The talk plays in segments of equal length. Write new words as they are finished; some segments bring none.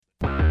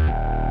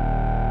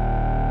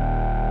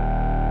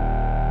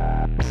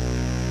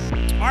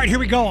right, here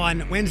we go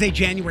on Wednesday,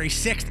 January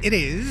 6th. It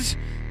is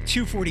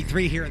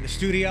 2:43 here in the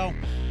studio.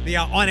 The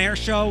on-air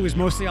show is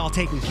mostly all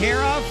taken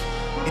care of.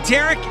 It's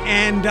Eric,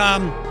 and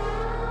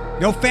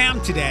no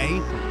fam today.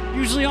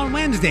 Usually on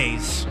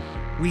Wednesdays,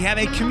 we have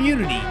a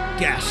community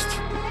guest,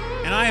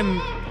 and I am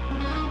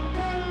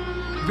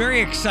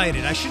very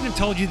excited. I shouldn't have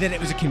told you that it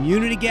was a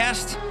community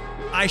guest.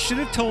 I should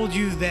have told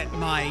you that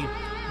my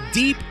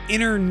deep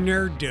inner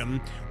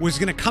nerddom was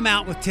going to come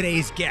out with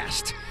today's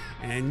guest.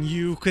 And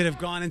you could have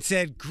gone and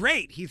said,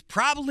 great, he's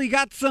probably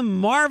got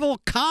some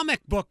Marvel comic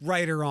book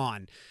writer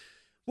on.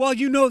 Well,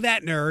 you know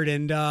that nerd,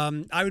 and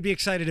I would be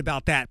excited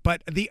about that.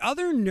 But the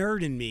other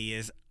nerd in me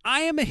is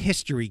I am a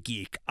history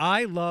geek.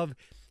 I love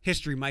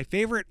history. My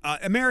favorite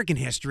American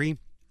history,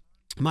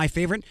 my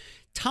favorite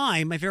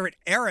time, my favorite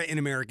era in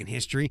American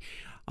history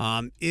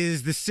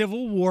is the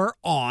Civil War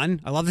on.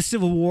 I love the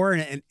Civil War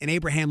and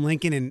Abraham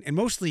Lincoln, and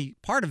mostly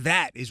part of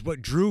that is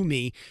what drew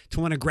me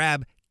to want to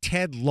grab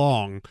Ted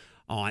Long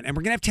on. And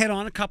we're going to have Ted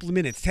on in a couple of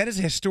minutes. Ted is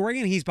a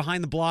historian. He's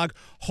behind the blog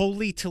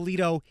Holy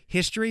Toledo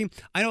History.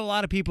 I know a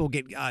lot of people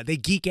they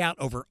geek out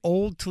over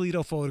old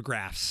Toledo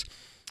photographs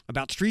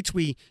about streets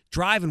we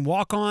drive and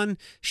walk on,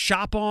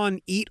 shop on,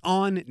 eat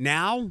on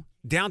now,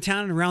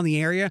 downtown and around the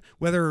area,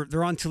 whether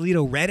they're on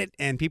Toledo Reddit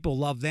and people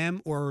love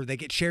them or they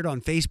get shared on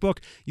Facebook,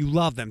 you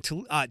love them.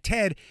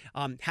 Ted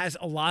has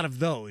a lot of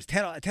those.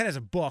 Ted has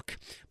a book,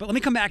 but let me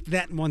come back to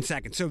that in 1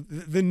 second. So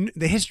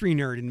the history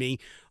nerd in me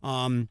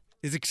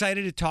is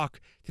excited to talk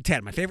to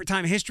Ted. My favorite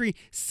time in history,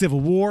 Civil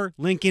War,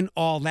 Lincoln,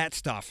 all that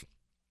stuff.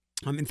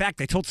 In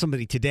fact, I told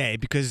somebody today,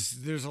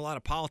 because there's a lot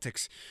of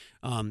politics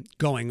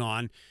going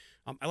on,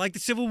 I like the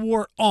Civil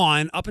War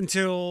on up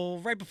until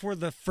right before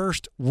the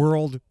First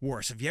World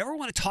War. So if you ever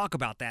want to talk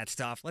about that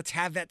stuff, let's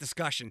have that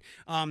discussion.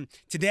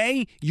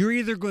 Today, you're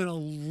either going to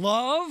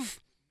love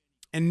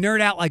and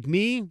nerd out like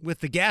me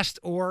with the guest,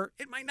 or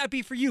it might not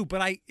be for you, but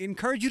I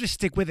encourage you to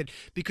stick with it,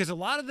 because you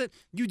love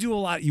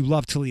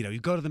Toledo. You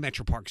go to the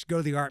Metro Parks, you go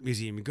to the Art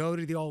Museum, you go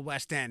to the Old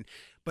West End,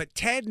 but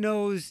Ted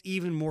knows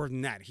even more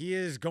than that. He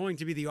is going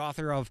to be the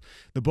author of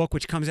the book,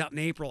 which comes out in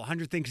April,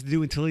 100 Things to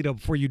Do in Toledo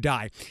Before You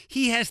Die.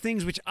 He has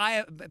things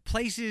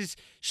places,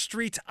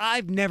 streets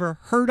I've never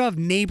heard of,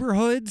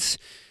 neighborhoods.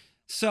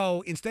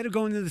 So instead of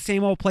going to the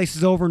same old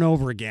places over and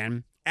over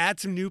again,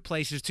 add some new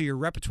places to your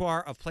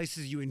repertoire of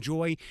places you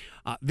enjoy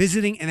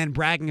visiting and then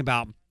bragging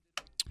about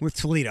with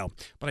Toledo.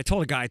 But I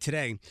told a guy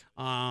today,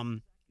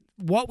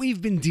 what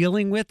we've been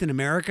dealing with in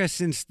America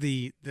since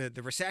the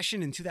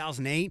recession in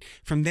 2008,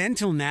 from then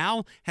till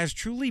now, has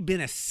truly been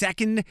a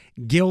second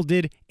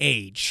Gilded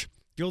Age.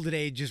 Gilded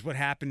Age is what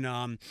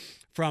happened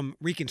from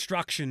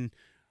Reconstruction.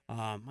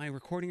 Am I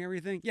recording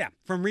everything? Yeah,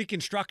 from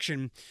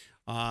Reconstruction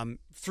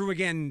through,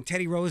 again,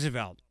 Teddy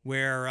Roosevelt,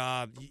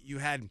 where you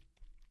had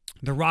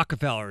the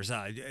Rockefellers,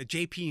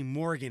 J.P.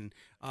 Morgan,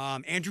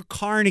 Andrew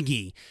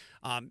Carnegie.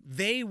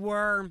 They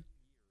were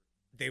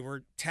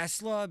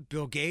Tesla,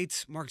 Bill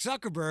Gates, Mark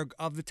Zuckerberg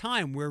of the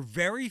time, where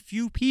very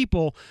few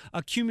people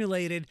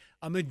accumulated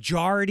a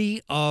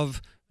majority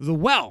of the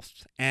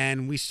wealth.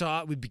 And we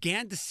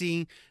began to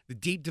see the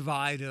deep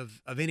divide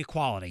of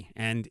inequality.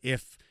 And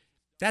if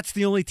that's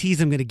the only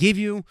tease I'm going to give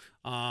you.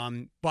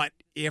 But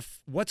if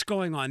what's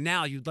going on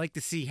now, you'd like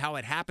to see how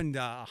it happened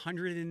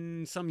 100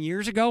 and some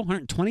years ago,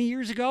 120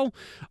 years ago,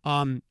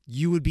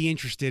 you would be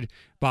interested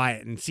by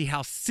it and see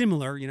how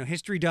similar,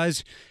 history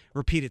does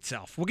repeat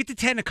itself. We'll get to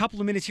Ted in a couple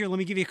of minutes here. Let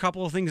me give you a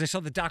couple of things. I saw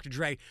that Dr.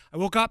 Dre. I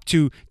woke up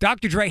to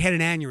Dr. Dre had an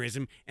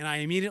aneurysm, and I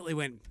immediately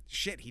went,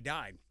 shit, he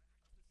died.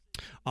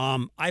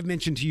 I've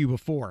mentioned to you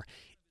before,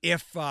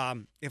 if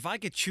I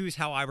could choose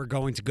how I were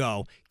going to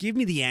go, give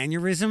me the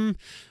aneurysm.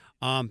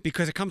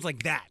 Because it comes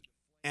like that,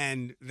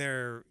 and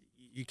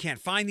you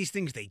can't find these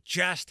things, they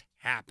just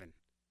happen.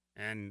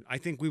 And I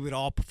think we would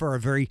all prefer a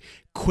very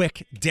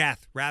quick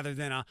death rather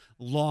than a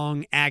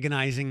long,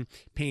 agonizing,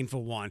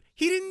 painful one.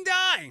 He didn't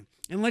die.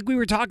 And like we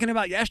were talking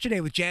about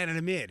yesterday with Janet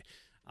Amid,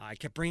 I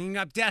kept bringing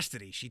up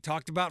Destiny. She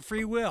talked about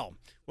free will.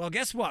 Well,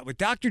 guess what? With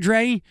Dr.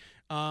 Dre,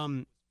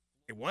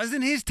 it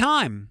wasn't his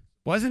time.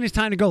 Wasn't his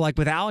time to go, like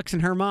with Alex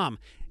and her mom.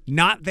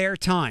 Not their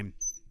time.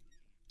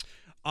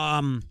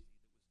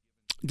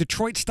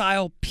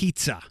 Detroit-style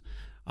pizza.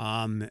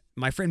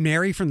 My friend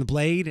Mary from The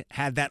Blade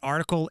had that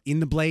article in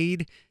The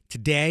Blade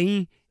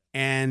today,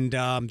 and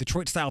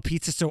Detroit-style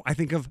pizza. So I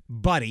think of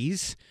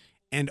Buddy's.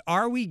 And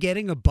are we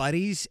getting a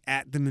Buddy's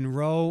at the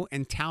Monroe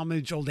and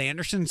Talmadge Old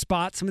Anderson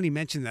spot? Somebody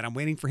mentioned that. I'm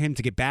waiting for him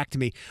to get back to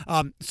me.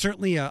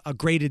 Certainly a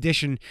great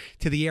addition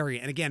to the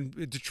area. And again,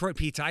 Detroit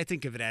pizza, I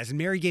think of it as. And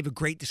Mary gave a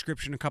great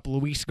description a couple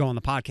of weeks ago on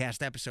the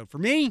podcast episode. For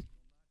me,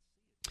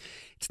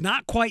 it's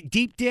not quite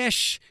deep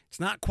dish. It's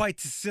not quite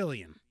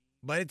Sicilian,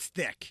 but it's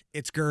thick.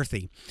 It's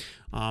girthy.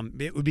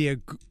 It would be a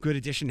good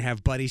addition to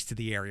have Buddies to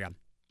the area.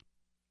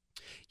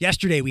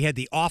 Yesterday, we had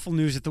the awful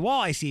news that the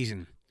walleye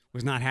season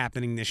was not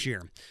happening this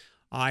year.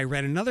 I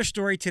read another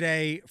story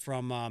today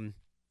from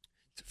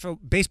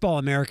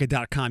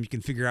baseballamerica.com. You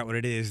can figure out what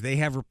it is. They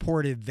have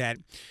reported that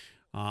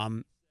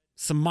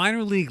some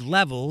minor league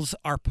levels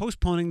are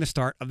postponing the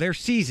start of their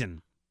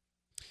season.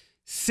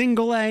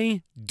 Single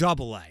A,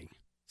 Double A.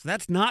 So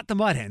that's not the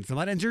Mud Hens. The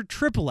Mud Hens are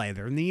Triple A.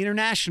 They're in the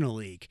International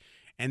League.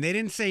 And they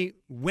didn't say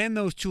when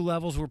those two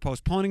levels were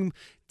postponing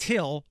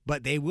till,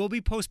 but they will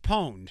be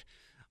postponed.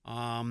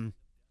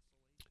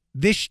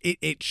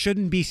 It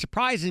shouldn't be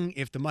surprising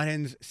if the Mud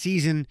Hens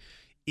season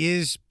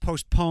is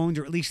postponed,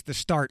 or at least the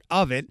start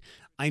of it.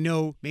 I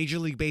know Major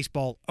League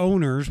Baseball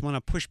owners want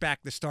to push back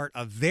the start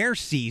of their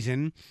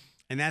season,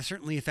 and that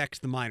certainly affects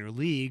the minor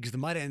leagues. The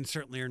Mud Hens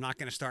certainly are not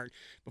going to start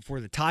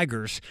before the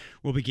Tigers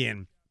will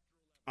begin.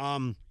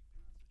 And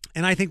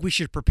I think we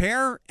should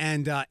prepare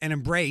and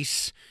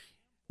embrace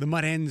the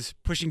Mud Hens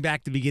pushing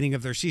back the beginning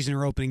of their season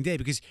or opening day,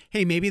 because,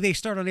 hey, maybe they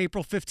start on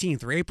April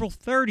 15th or April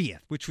 30th,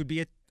 which would be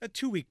a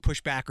 2-week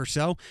pushback or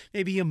so,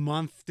 maybe a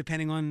month,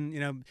 depending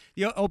on,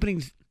 the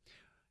opening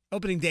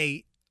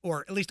day,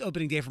 or at least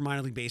opening day for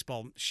minor league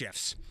baseball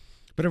shifts.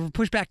 But if we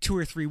push back 2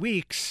 or 3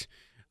 weeks,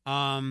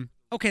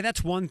 okay,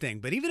 that's one thing.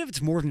 But even if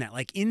it's more than that,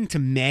 like into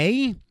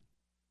May,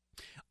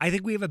 I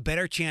think we have a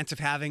better chance of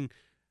having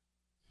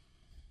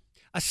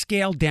a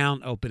scaled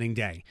down opening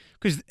day.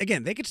 Because,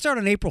 again, they could start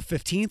on April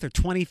 15th or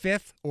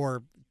 25th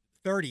or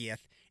 30th,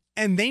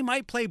 and they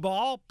might play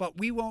ball, but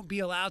we won't be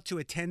allowed to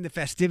attend the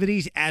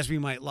festivities as we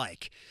might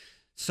like.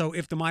 So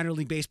if the minor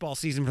league baseball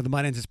season for the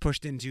Mud Hens is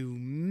pushed into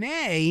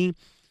May,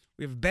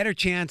 we have a better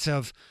chance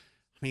of,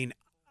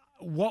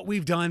 what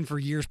we've done for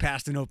years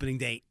past an opening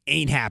day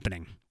ain't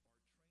happening.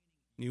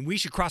 We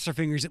should cross our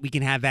fingers that we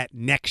can have that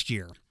next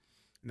year.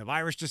 And the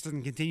virus just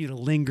doesn't continue to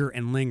linger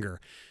and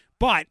linger.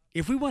 But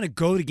if we want to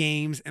go to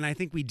games, and I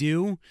think we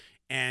do,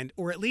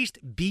 or at least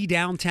be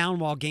downtown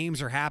while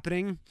games are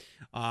happening,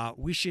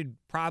 we should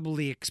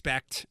probably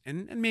expect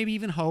and maybe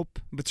even hope,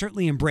 but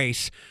certainly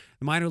embrace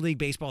the minor league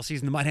baseball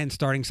season, the Mud Hens,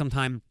 starting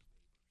sometime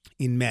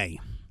in May.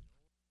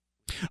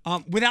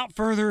 Without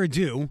further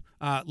ado,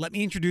 let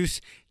me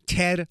introduce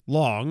Ted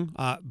Long,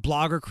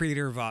 blogger,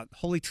 creator of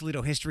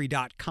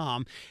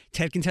HolyToledoHistory.com.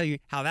 Ted can tell you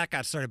how that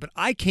got started, but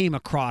I came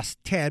across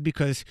Ted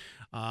because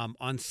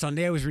on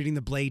Sunday I was reading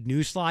the Blade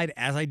news slide,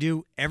 as I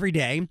do every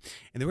day,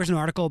 and there was an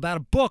article about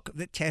a book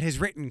that Ted has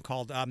written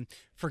called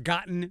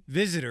Forgotten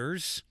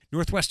Visitors,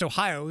 Northwest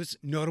Ohio's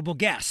Notable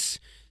Guests.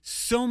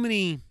 So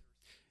many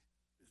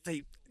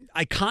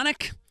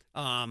iconic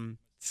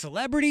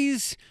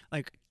celebrities,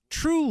 like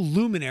true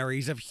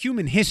luminaries of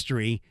human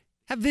history,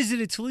 have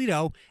visited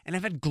Toledo and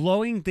have had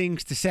glowing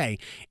things to say.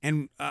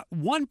 And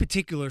one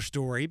particular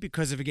story,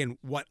 because of, again,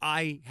 what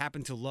I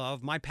happen to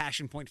love, my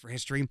passion point for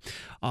history,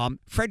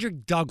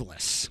 Frederick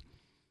Douglass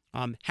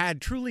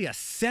had truly a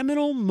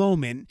seminal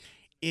moment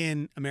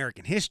in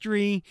American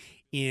history,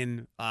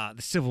 in the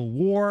Civil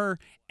War,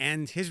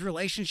 and his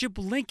relationship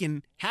with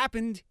Lincoln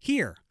happened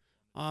here.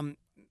 I'll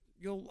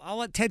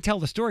let Ted tell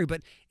the story,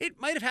 but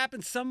it might have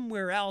happened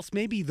somewhere else.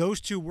 Maybe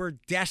those two were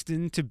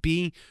destined to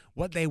be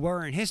what they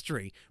were in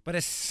history. But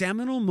a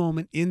seminal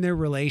moment in their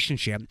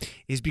relationship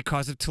is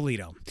because of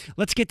Toledo.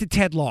 Let's get to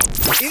Ted Long.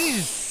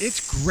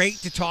 It's great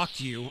to talk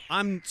to you.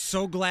 I'm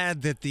so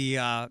glad that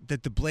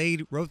the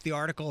Blade wrote the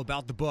article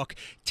about the book.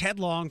 Ted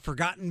Long,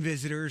 Forgotten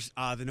Visitors,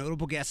 the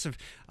Notable Guests of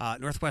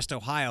Northwest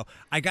Ohio.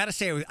 I got to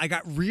say, I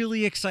got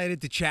really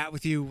excited to chat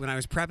with you when I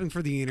was prepping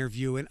for the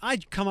interview, and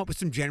I'd come up with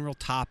some general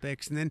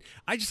topics, and then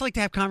I just like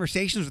to have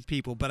conversations with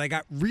people, but I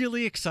got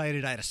really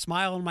excited. I had a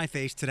smile on my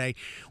face today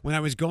when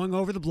I was going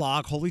over the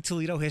blog,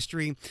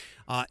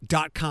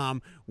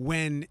 HolyToledoHistory.com,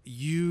 when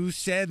you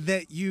said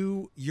that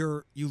you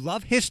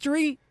love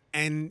history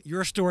and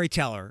you're a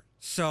storyteller.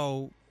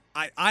 So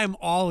I'm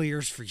all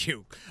ears for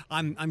you.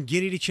 I'm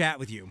giddy to chat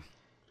with you.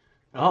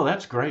 Oh,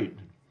 that's great.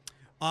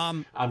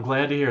 I'm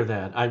glad to hear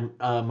that.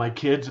 My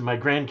kids and my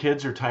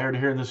grandkids are tired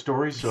of hearing the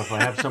story, so if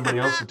I have somebody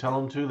else to tell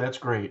them to, that's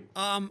great.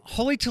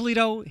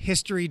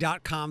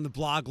 HolyToledoHistory.com, the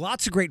blog,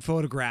 lots of great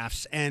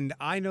photographs, and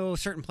I know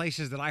certain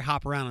places that I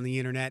hop around on the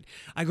internet.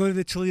 I go to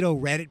the Toledo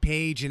Reddit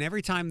page, and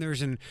every time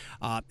there's an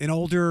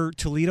older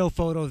Toledo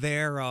photo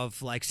there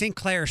of like St.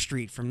 Clair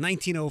Street from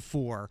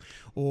 1904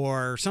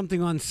 or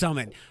something on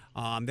Summit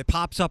that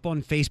pops up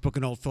on Facebook,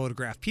 an old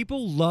photograph.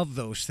 People love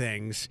those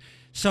things.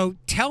 So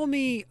tell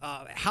me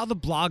how the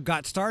blog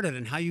got started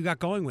and how you got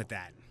going with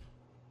that.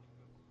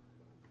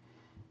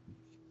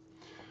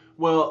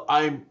 Well,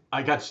 I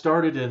got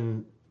started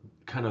in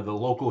kind of the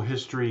local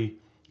history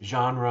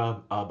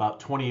genre about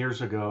 20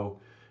 years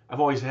ago. I've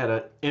always had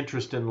an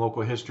interest in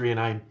local history, and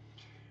I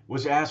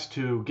was asked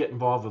to get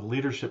involved with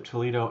Leadership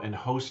Toledo and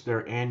host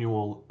their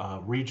annual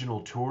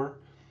regional tour.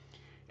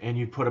 And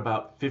you'd put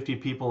about 50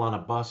 people on a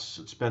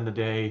bus, spend the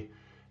day,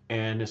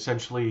 and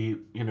essentially,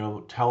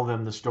 tell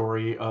them the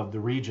story of the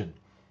region.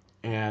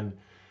 And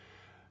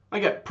I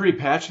got pretty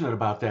passionate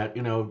about that.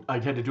 I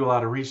had to do a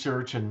lot of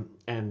research and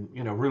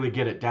really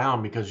get it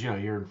down because,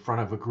 you're in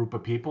front of a group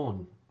of people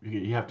and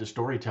you have to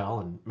storytell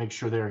and make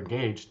sure they're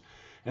engaged.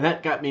 And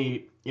that got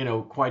me,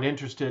 quite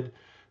interested.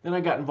 Then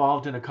I got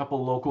involved in a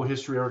couple local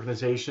history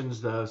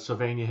organizations, the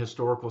Sylvania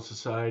Historical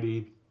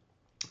Society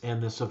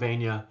and the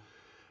Sylvania,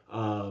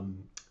 I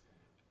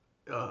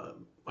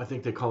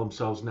think they call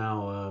themselves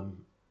now,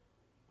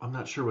 I'm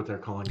not sure what they're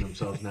calling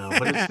themselves now,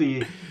 but it's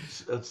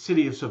the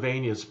City of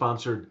Sylvania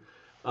sponsored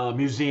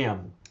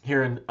museum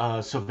here in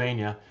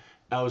Sylvania.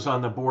 I was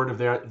on the board of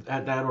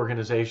that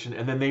organization,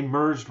 and then they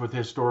merged with the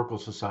Historical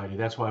Society.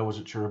 That's why I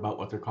wasn't sure about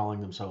what they're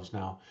calling themselves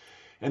now.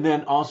 And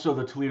then also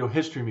the Toledo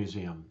History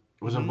Museum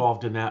was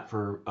involved in that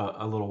for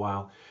a little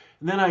while.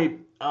 And then I,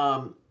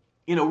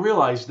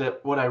 realized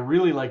that what I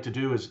really like to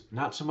do is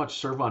not so much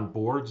serve on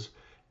boards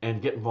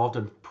and get involved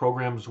in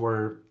programs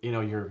where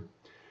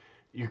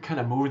you're kind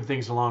of moving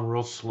things along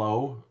real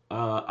slow.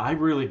 I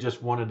really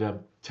just wanted to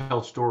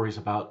tell stories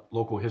about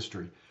local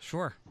history.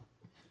 Sure.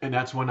 And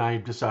that's when I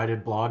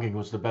decided blogging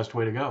was the best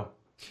way to go.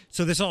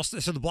 So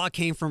the blog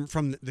came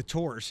from the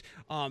tours.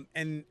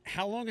 And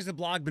how long has the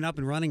blog been up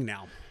and running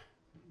now?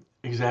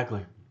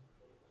 Exactly.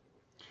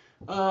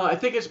 I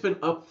think it's been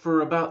up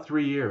for about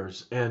 3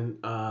 years. And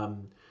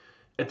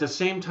at the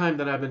same time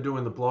that I've been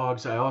doing the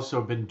blogs, I also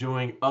have been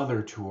doing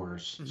other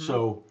tours. Mm-hmm.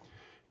 So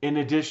in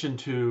addition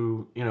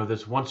to,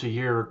 this once a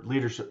year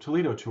Leadership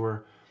Toledo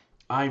tour,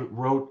 I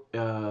wrote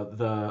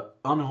the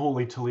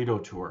Unholy Toledo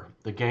tour,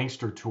 the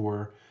gangster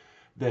tour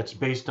that's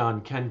based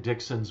on Ken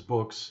Dixon's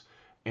books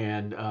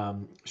and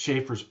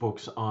Schaefer's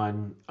books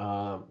on,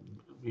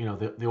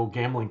 the old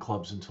gambling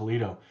clubs in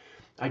Toledo.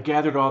 I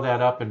gathered all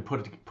that up and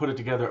put it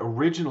together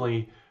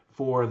originally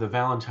for the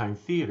Valentine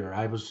Theater.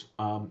 I was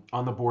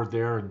on the board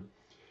there and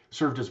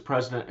served as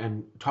president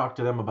and talked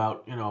to them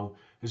about,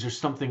 is there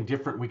something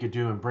different we could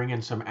do and bring in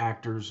some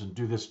actors and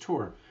do this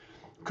tour?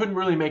 Couldn't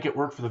really make it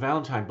work for the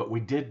Valentine, but we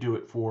did do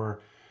it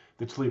for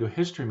the Toledo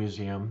History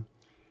Museum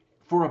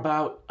for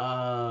about,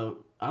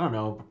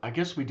 I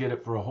guess we did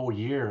it for a whole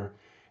year,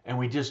 and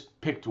we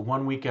just picked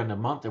one weekend a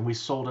month, and we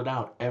sold it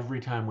out every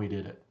time we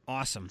did it.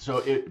 Awesome.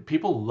 So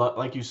people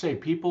like you say,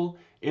 people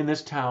in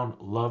this town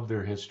love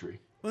their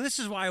history. Well, this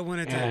is why I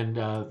wanted to. And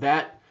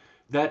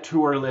that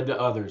tour led to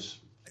others.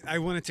 I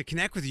wanted to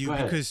connect with you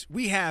because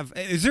we have.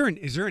 Is there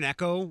an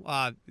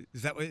echo?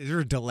 Is there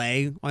a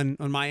delay on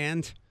my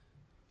end?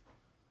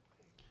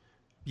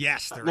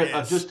 Yes, there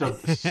is. Just a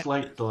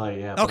slight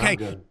delay. Yeah. Okay.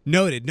 But I'm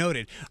good.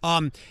 Noted.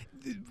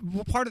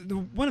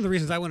 One of the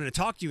reasons I wanted to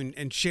talk to you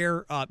and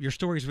share your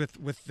stories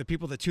with the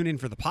people that tune in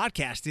for the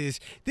podcast is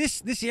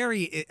this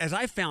area, as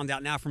I found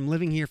out now from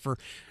living here for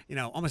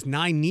almost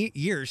 9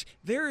 years,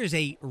 there is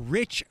a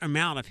rich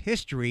amount of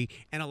history,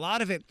 and a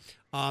lot of it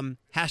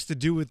has to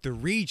do with the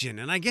region.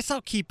 And I guess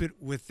I'll keep it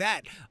with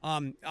that.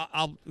 One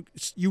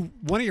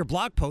of your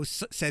blog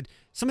posts said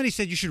somebody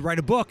said you should write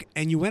a book,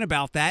 and you went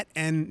about that,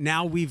 and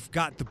now we've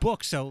got the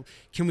book. So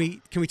can we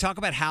talk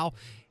about how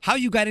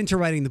you got into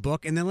writing the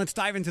book, and then let's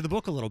dive into the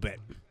book a little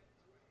bit.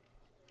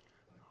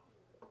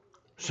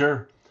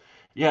 Sure.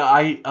 Yeah,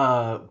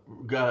 I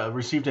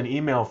received an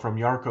email from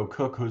Yarko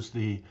Cook, who's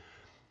the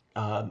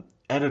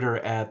editor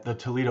at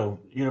the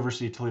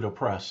University of Toledo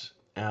Press,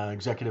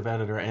 executive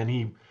editor, and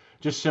he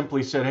just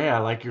simply said, "Hey, I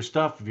like your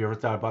stuff. Have you ever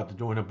thought about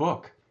doing a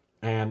book?"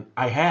 And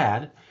I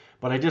had,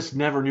 but I just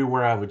never knew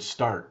where I would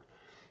start.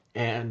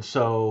 And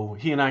so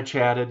he and I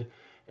chatted,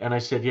 and I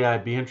said, "Yeah,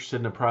 I'd be interested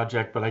in a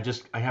project, but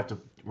I have to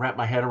wrap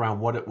my head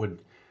around what it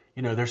would,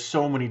 there's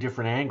so many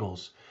different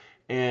angles."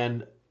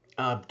 And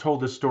I've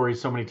told this story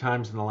so many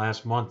times in the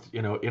last month,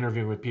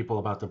 interviewing with people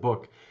about the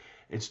book.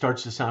 It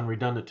starts to sound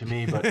redundant to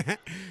me, but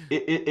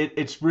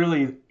it's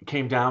really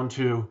came down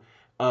to,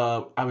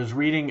 I was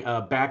reading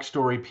a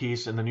backstory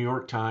piece in the New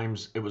York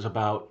Times. It was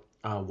about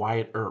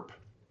Wyatt Earp.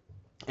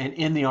 And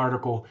in the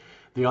article,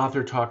 the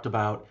author talked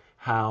about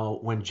how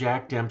when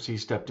Jack Dempsey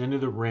stepped into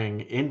the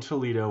ring in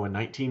Toledo in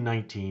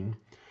 1919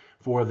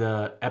 for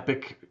the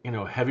epic,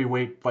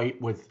 heavyweight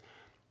fight with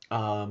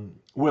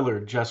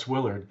Jess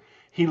Willard,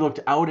 he looked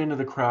out into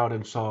the crowd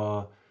and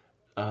saw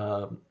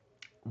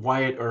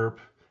Wyatt Earp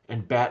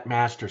and Bat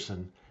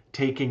Masterson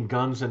taking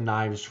guns and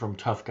knives from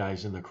tough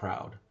guys in the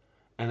crowd.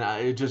 And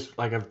it just,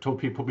 like I've told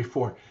people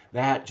before,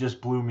 that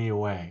just blew me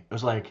away. It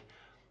was like,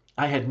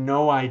 I had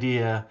no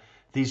idea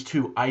these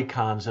two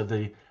icons of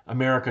the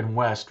American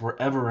West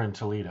were ever in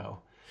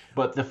Toledo.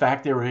 But the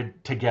fact they were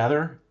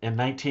together in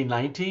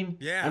 1919,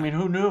 yeah. I mean,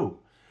 who knew?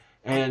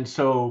 And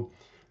so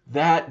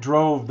that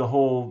drove the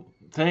whole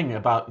thing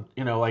about,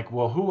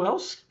 well, who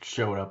else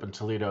showed up in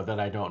Toledo that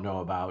I don't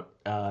know about,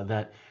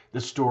 that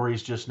the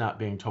story's just not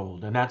being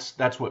told. And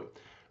that's what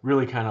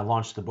really kind of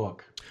launched the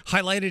book.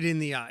 Highlighted in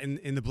the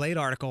in the Blade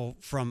article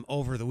from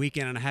over the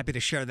weekend, and I'm happy to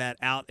share that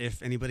out.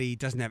 If anybody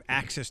doesn't have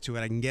access to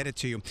it, I can get it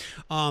to you.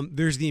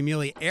 There's the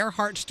Amelia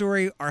Earhart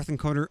story,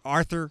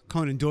 Arthur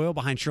Conan Doyle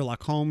behind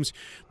Sherlock Holmes,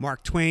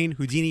 Mark Twain,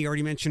 Houdini, you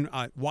already mentioned,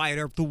 Wyatt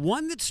Earp. The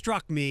one that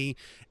struck me,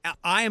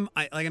 like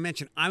I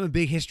mentioned, I'm a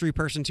big history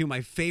person too.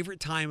 My favorite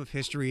time of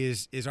history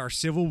is our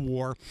Civil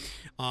War.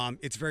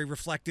 It's very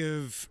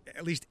reflective,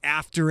 at least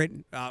after it,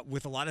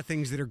 with a lot of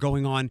things that are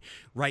going on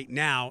right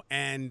now.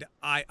 And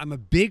I'm a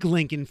big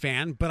Lincoln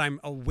fan, but I'm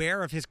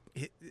aware of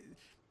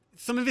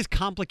some of his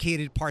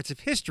complicated parts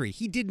of history.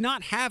 He did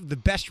not have the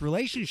best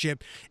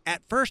relationship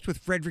at first with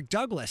Frederick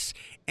Douglass.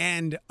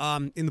 And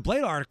in the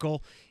Blade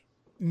article,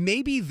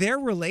 maybe their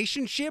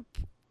relationship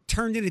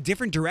turned in a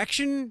different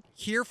direction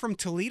here from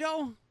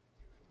Toledo?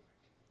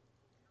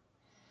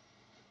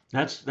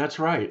 That's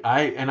right.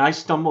 I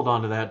stumbled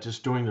onto that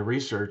just doing the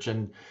research,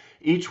 and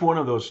each one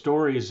of those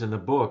stories in the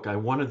book, I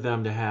wanted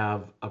them to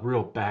have a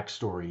real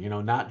backstory.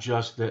 Not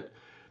just that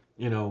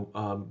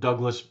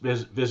Douglas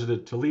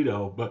visited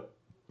Toledo, but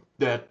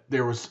that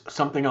there was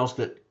something else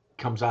that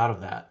comes out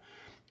of that.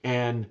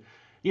 And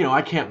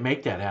I can't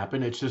make that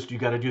happen. It's just you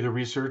got to do the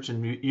research,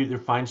 and you either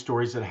find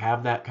stories that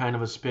have that kind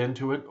of a spin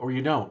to it, or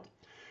you don't.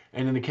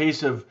 And in the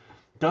case of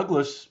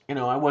Douglas,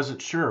 I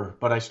wasn't sure,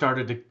 but I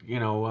started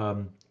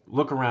to,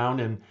 look around,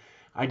 and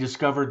I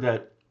discovered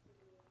that,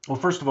 well,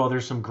 first of all,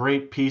 there's some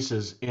great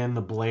pieces in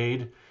the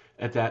Blade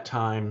at that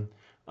time,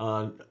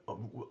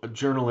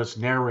 journalists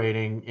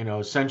narrating,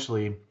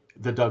 essentially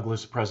the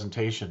Douglas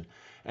presentation.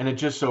 And it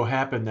just so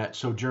happened that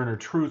Sojourner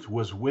Truth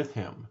was with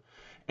him.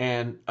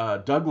 And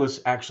Douglas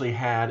actually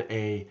had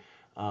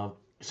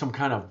some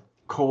kind of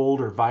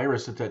cold or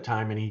virus at that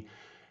time, and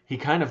he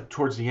kind of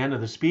towards the end of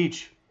the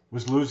speech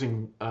was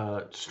losing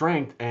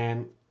strength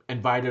and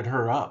invited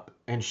her up,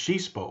 and she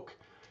spoke,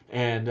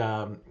 and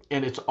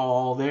it's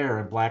all there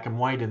in black and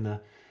white in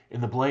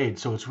the Blade.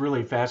 So it's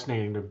really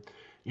fascinating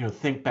to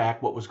think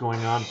back what was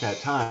going on at that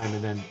time,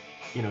 and then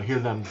hear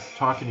them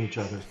talking to each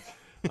other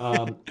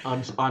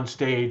on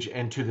stage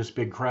and to this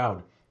big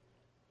crowd.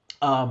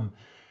 Um,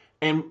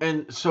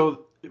 and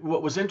so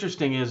what was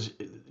interesting is,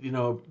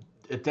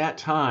 at that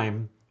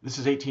time, this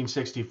is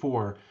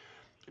 1864,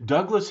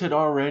 Douglas had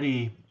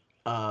already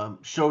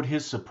showed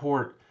his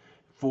support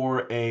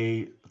for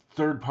a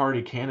third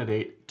party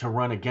candidate to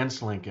run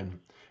against Lincoln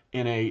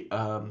in a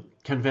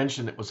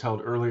convention that was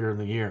held earlier in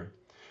the year.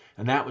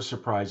 And that was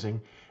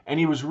surprising. And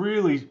he was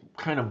really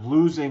kind of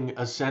losing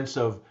a sense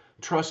of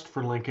trust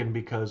for Lincoln,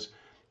 because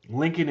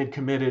Lincoln had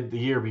committed the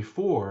year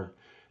before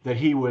that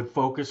he would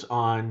focus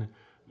on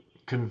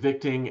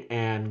convicting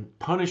and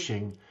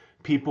punishing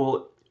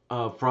people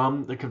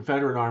from the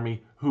Confederate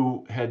Army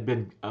who had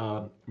been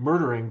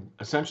murdering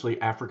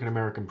essentially African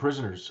American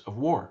prisoners of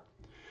war,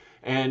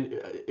 and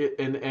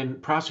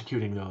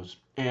prosecuting those.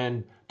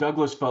 And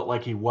Douglas felt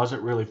like he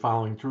wasn't really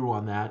following through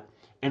on that,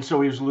 and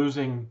so he was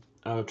losing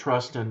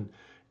trust and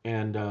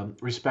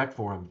respect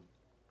for him.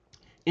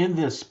 In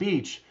this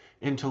speech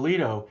in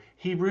Toledo,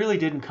 he really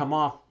didn't come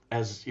off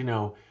as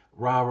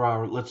rah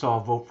rah, let's all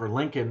vote for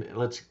Lincoln,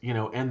 let's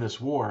end this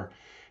war.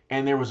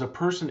 And there was a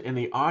person in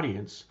the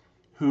audience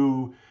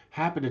who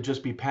happened to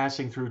just be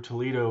passing through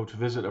Toledo to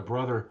visit a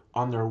brother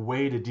on their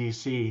way to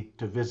D.C.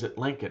 to visit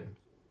Lincoln.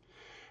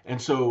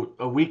 And so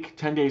a week,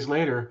 10 days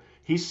later,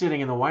 he's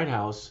sitting in the White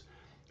House,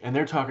 and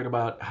they're talking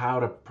about how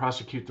to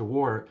prosecute the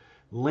war.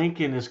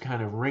 Lincoln is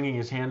kind of wringing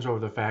his hands over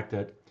the fact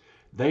that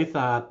they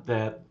thought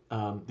that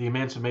the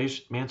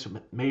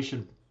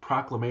Emancipation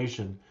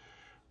Proclamation,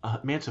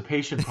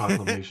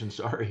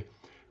 sorry,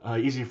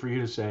 easy for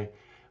you to say,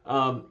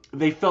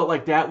 they felt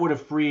like that would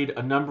have freed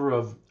a number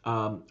of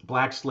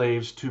black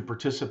slaves to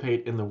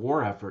participate in the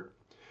war effort.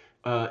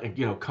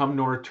 Come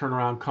north, turn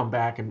around, come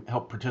back, and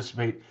help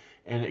participate,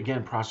 and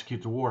again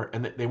prosecute the war.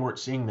 And they weren't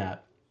seeing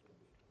that.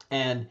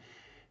 And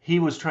he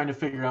was trying to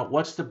figure out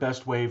what's the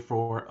best way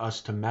for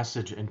us to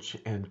message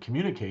and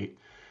communicate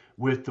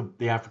with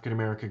the African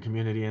American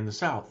community in the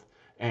South.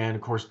 And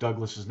of course,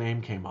 Douglas's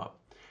name came up.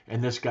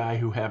 And this guy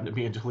who happened to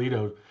be in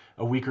Toledo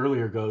a week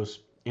earlier goes,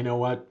 you know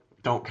what?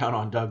 Don't count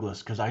on Douglas,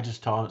 because I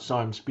just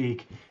saw him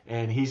speak,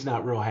 and he's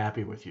not real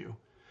happy with you.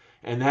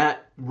 And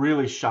that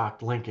really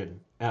shocked Lincoln.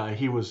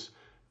 He was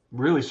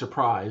really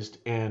surprised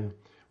and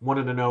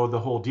wanted to know the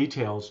whole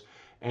details.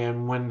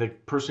 And when the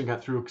person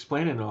got through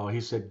explaining it all, he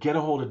said, get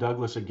a hold of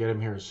Douglas and get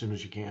him here as soon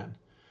as you can.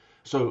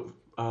 So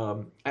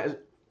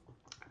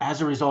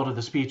as a result of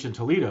the speech in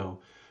Toledo,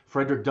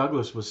 Frederick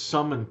Douglass was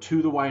summoned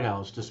to the White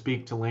House to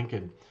speak to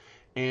Lincoln.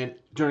 And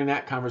during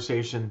that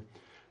conversation,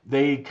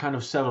 they kind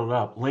of settled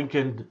up.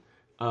 Lincoln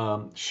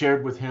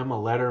shared with him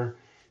a letter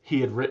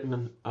he had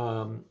written,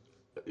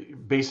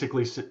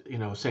 basically,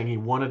 saying he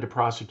wanted to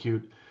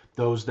prosecute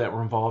those that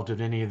were involved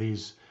in any of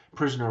these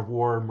prisoner of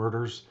war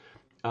murders,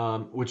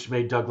 which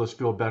made Douglas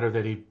feel better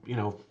that he,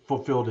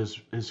 fulfilled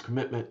his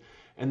commitment.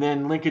 And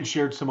then Lincoln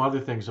shared some other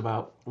things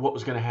about what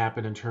was going to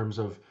happen in terms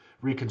of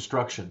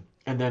Reconstruction.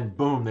 And then,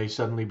 boom, they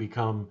suddenly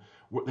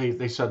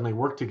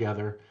work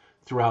together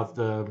throughout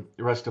the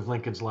rest of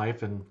Lincoln's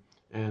life, and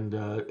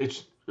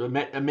it's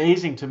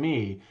amazing to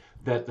me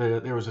that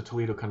there was a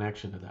Toledo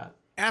connection to that.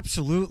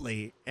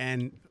 Absolutely.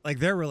 And like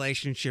their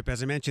relationship,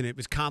 as I mentioned, it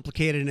was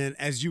complicated. And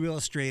as you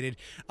illustrated,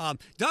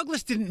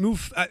 Douglas didn't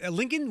move.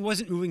 Lincoln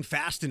wasn't moving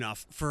fast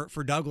enough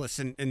for Douglas.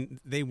 And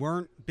they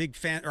weren't big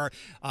fan, or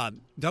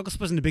Douglas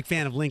wasn't a big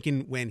fan of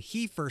Lincoln when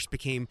he first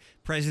became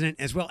president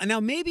as well. And now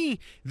maybe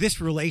this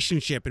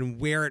relationship and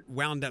where it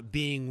wound up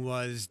being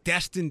was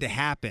destined to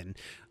happen.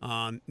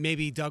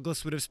 Maybe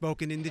Douglas would have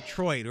spoken in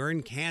Detroit or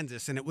in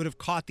Kansas and it would have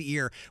caught the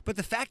ear. But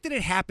the fact that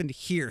it happened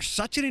here,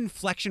 such an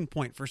inflection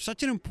point for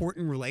such an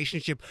important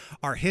relationship,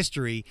 our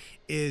history,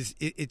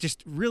 it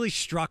just really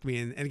struck me.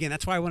 And again,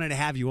 that's why I wanted to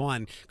have you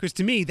on, because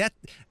to me, that,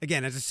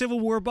 again, as a Civil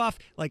War buff,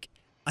 like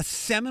a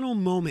seminal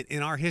moment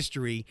in our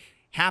history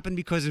happened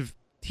because of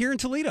here in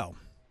Toledo.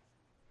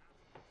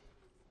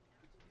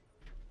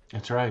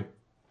 That's right.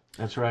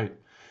 That's right.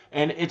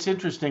 And it's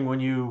interesting when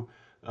you,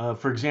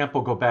 for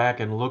example, go back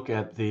and look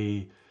at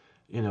the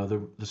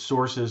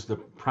sources, the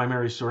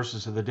primary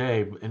sources of the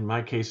day. In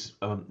my case,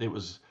 it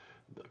was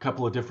a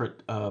couple of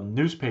different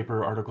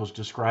newspaper articles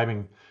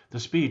describing the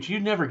speech. You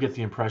never get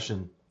the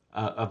impression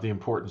of the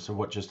importance of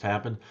what just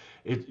happened.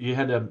 I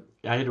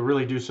had to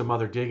really do some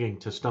other digging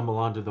to stumble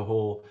onto the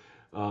whole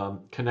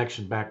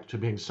connection back to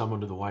being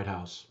summoned to the White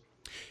House.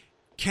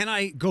 Can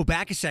I go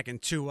back a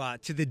second to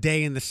the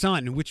day in the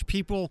sun, which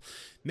people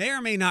may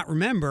or may not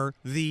remember?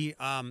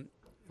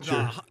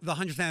 Sure. The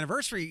 100th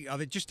anniversary of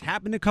it just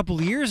happened a couple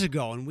of years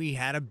ago, and we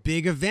had a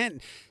big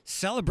event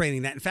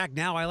celebrating that. In fact,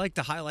 now I like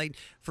to highlight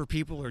for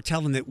people or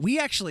tell them that we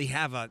actually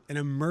have an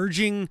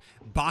emerging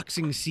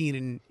boxing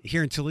scene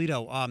here in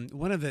Toledo.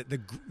 One of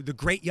the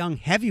great young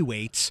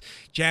heavyweights,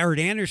 Jared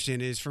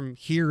Anderson, is from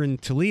here in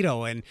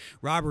Toledo, and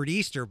Robert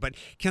Easter. But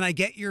can I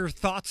get your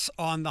thoughts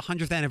on the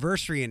 100th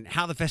anniversary and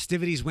how the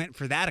festivities went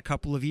for that a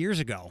couple of years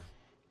ago?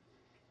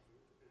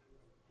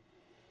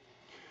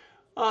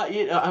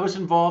 I was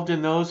involved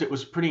in those. It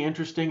was pretty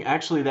interesting.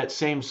 Actually, that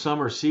same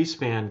summer,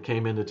 C-SPAN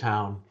came into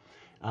town.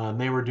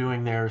 They were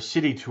doing their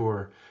city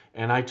tour,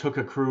 and I took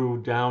a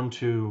crew down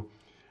to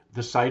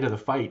the site of the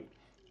fight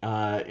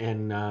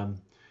in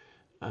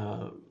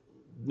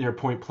near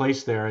Point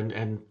Place there,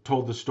 and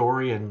told the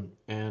story, and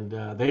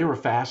they were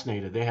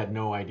fascinated. They had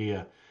no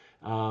idea.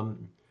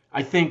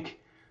 I think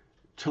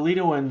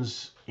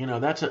Toledoans,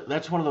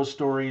 that's one of those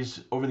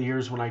stories over the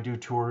years when I do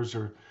tours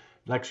or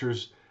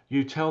lectures.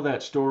 You tell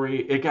that story.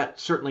 It got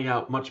certainly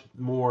out much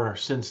more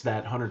since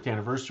that 100th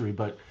anniversary,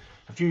 but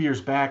a few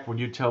years back when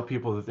you tell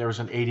people that there was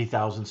an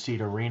 80,000 seat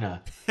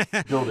arena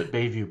built at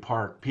Bayview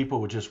Park, people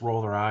would just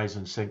roll their eyes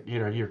and say,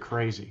 you're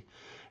crazy.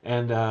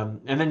 And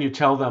then you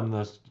tell them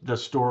the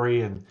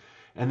story, and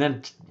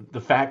then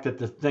the fact that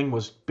the thing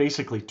was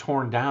basically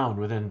torn down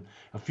within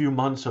a few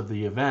months of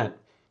the event.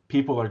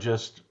 People are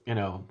just,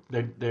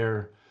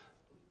 they're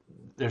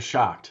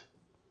shocked.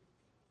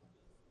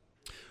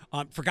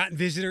 Forgotten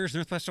Visitors,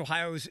 Northwest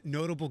Ohio's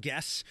notable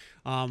guests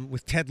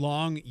with Ted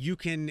Long. You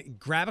can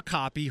grab a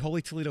copy,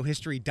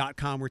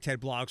 holytoledohistory.com, where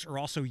Ted blogs, or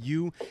also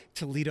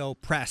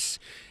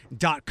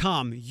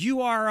utoledopress.com.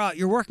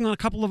 You're working on a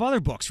couple of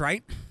other books,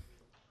 right?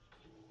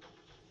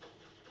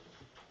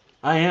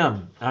 I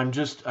am.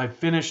 I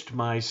finished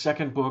my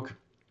second book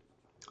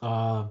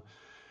uh,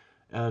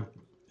 uh,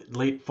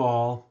 late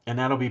fall, and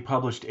that'll be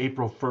published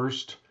April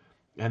 1st.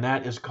 And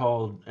that is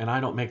called, and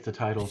I don't make the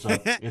titles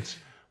up, it's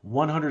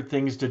 100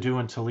 Things to Do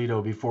in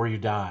Toledo Before You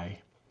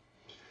Die.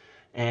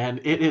 And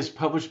it is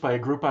published by a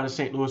group out of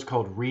St. Louis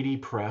called Reedy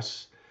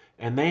Press.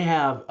 And they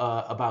have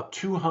about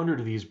 200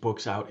 of these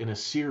books out in a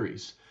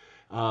series.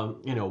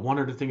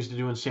 100 Things to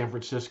Do in San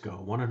Francisco,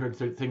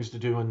 100 Things to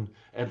Do in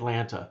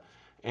Atlanta.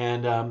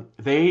 And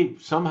they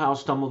somehow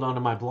stumbled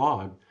onto my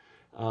blog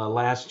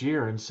last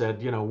year and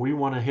said, we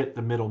want to hit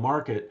the middle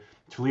market.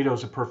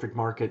 Toledo's a perfect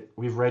market.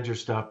 We've read your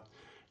stuff.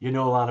 You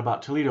know a lot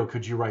about Toledo.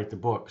 Could you write the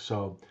book?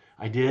 So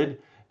I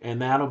did,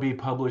 and that'll be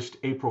published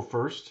April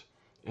 1st.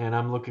 And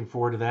I'm looking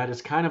forward to that.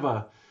 It's kind of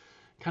a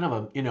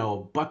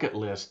bucket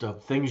list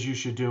of things you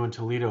should do in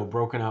Toledo,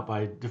 broken out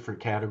by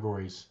different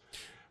categories.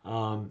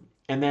 And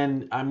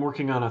then I'm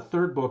working on a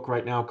third book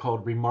right now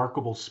called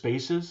Remarkable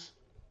Spaces.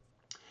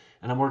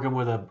 And I'm working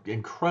with an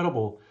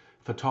incredible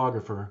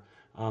photographer,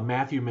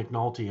 Matthew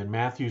McNulty. And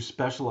Matthew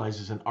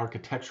specializes in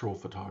architectural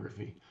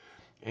photography.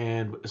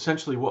 And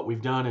essentially what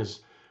we've done is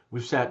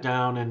we've sat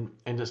down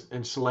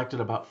and selected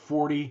about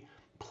 40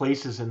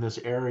 places in this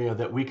area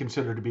that we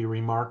consider to be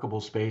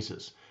remarkable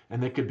spaces.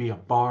 And they could be a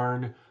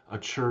barn, a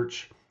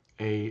church,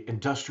 a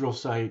industrial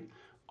site,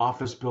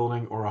 office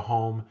building, or a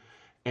home.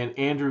 And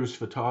Andrew's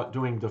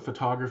doing the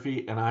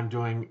photography, and I'm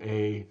doing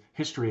a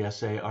history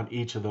essay on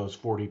each of those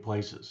 40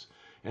 places.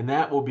 And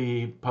that will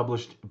be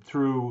published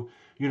through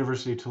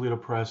University of Toledo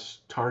Press,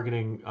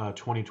 targeting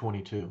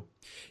 2022.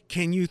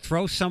 Can you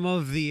throw some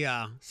of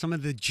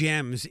the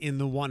gems in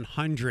the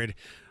 100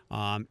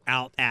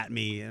 out at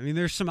me? I mean,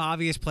 there's some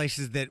obvious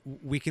places that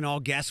we can all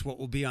guess what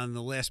will be on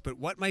the list, but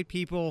what might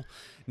people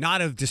not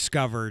have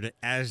discovered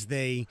as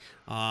they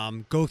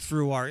go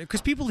through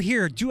because people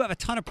here do have a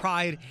ton of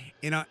pride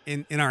in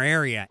our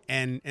area,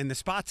 and the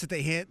spots that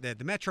they hit, the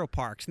metro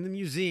parks and the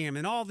museum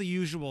and all the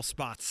usual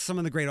spots, some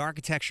of the great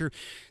architecture,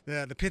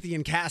 the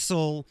Pythian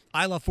Castle,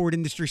 I Love Ford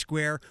Industry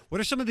Square. What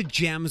are some of the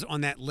gems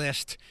on that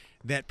list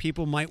that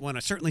people might want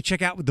to certainly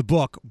check out with the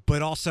book,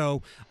 but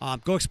also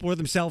go explore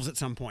themselves at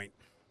some point?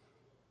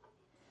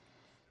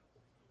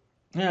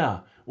 Yeah.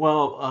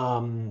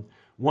 Well,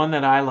 one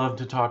that I love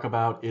to talk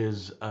about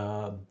is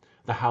the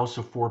House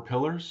of Four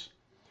Pillars.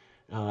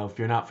 If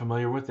you're not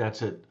familiar with,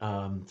 that's at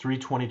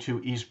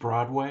 322 East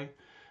Broadway,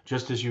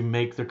 just as you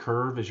make the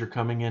curve as you're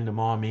coming into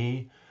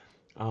Maumee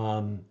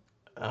from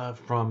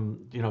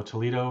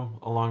Toledo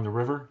along the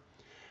river.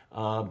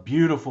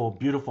 Beautiful,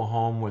 beautiful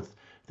home with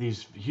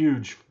these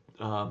huge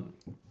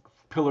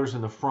pillars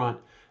in the front.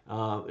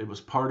 It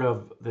was part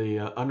of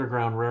the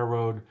Underground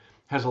Railroad.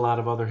 Has a lot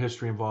of other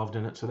history involved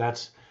in it. So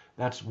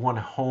that's one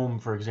home,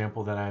 for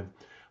example, that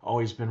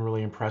always been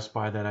really impressed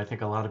by that. I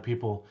think a lot of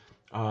people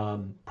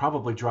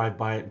probably drive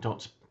by it and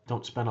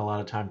don't spend a lot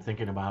of time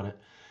thinking about it.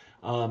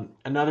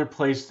 Another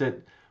place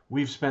that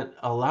we've spent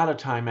a lot of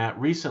time at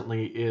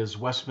recently is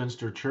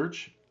Westminster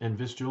Church in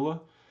Vistula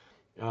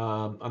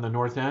on the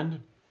north end.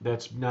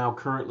 That's now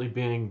currently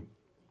being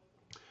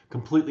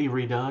completely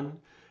redone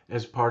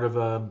as part of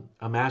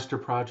a master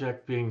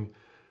project being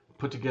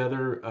put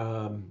together.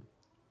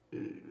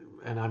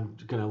 And I'm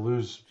going to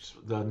lose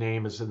the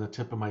name, is in the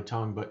tip of my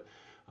tongue, but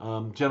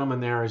gentleman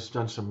there has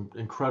done some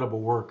incredible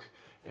work.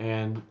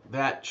 And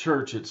that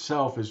church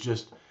itself has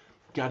just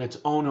got its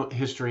own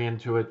history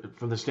into it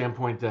from the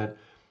standpoint that,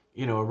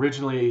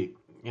 originally,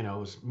 it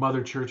was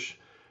Mother Church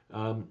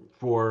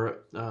for,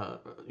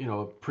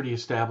 a pretty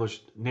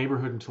established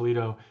neighborhood in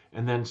Toledo.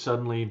 And then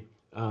suddenly,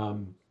 I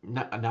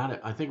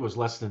think it was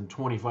less than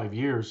 25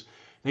 years,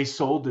 they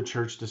sold the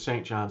church to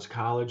St. John's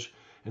College.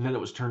 And then it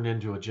was turned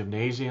into a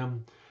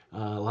gymnasium.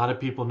 A lot of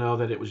people know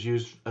that it was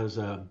used as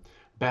a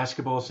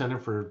basketball center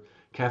for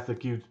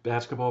Catholic youth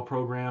basketball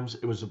programs.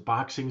 It was a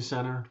boxing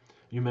center.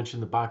 You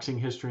mentioned the boxing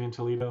history in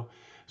Toledo.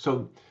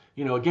 So,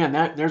 again,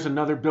 there's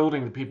another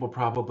building that people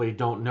probably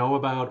don't know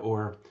about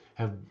or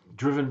have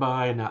driven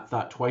by and not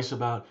thought twice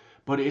about,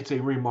 but it's a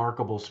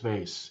remarkable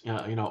space,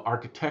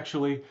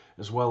 architecturally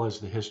as well as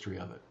the history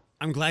of it.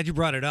 I'm glad you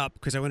brought it up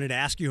because I wanted to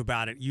ask you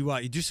about it.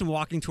 You do some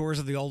walking tours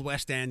of the Old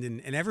West End,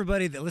 and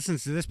everybody that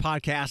listens to this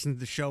podcast and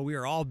the show, we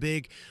are all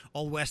big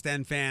Old West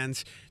End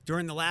fans.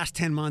 During the last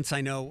 10 months, I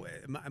know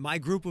my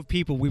group of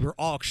people, we were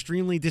all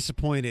extremely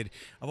disappointed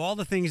of all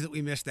the things that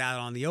we missed out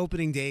on, the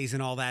opening days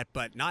and all that,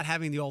 but not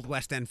having the Old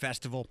West End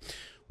Festival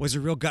was a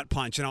real gut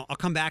punch. And I'll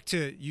come back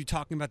to you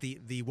talking about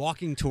the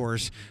walking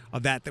tours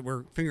of that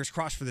were fingers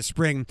crossed for the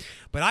spring.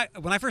 But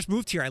when I first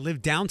moved here, I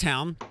lived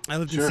downtown. I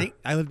lived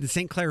in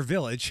St. Clair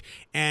Village,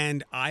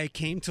 and I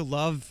came to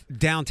love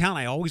downtown.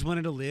 I always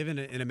wanted to live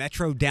in a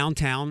metro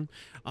downtown,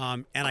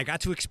 and I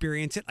got to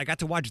experience it. I got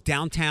to watch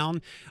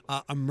downtown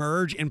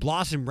emerge and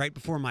blossom right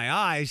before my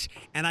eyes,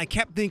 and I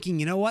kept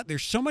thinking, you know what?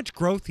 There's so much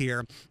growth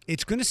here.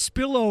 It's going to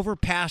spill over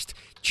past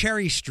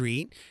Cherry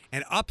Street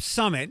and up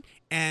Summit.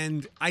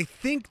 And I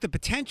think the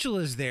potential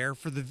is there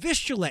for the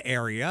Vistula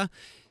area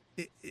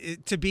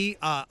to be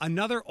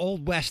another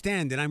Old West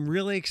End. And I'm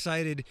really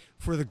excited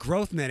for the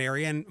growth in that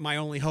area. And my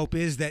only hope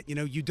is that,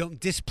 you don't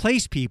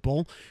displace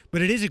people,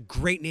 but it is a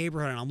great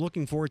neighborhood, and I'm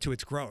looking forward to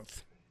its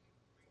growth.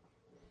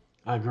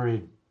 I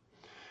agree.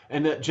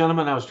 And the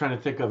gentleman I was trying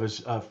to think of is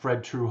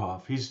Fred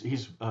Truhoff.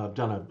 He's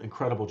done an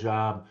incredible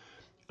job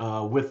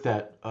with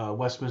that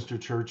Westminster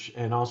Church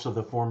and also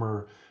the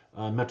former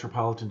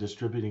Metropolitan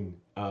Distributing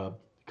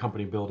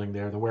Company building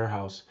there, the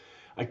warehouse.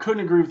 I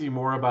couldn't agree with you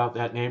more about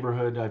that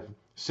neighborhood. I've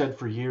said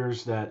for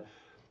years that,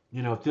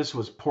 if this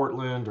was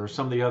Portland or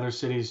some of the other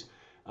cities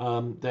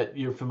that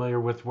you're familiar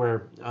with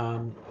where,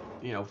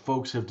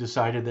 folks have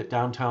decided that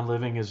downtown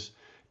living is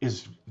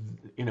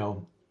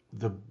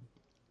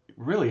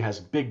really has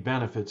big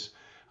benefits,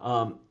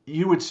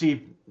 you would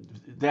see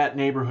that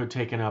neighborhood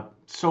taken up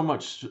so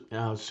much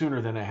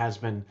sooner than it has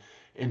been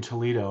in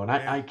Toledo. And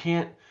I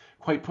can't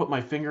quite put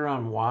my finger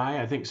on why.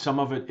 I think some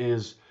of it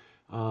is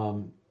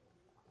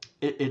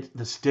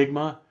the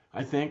stigma,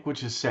 I think,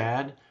 which is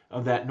sad,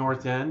 of that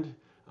north end.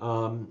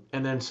 And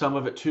then some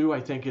of it, too, I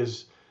think,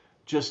 is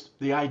just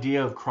the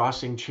idea of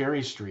crossing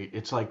Cherry Street.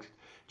 It's like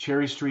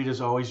Cherry Street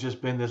has always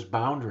just been this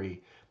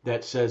boundary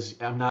that says,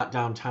 I'm not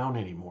downtown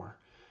anymore.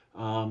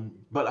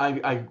 But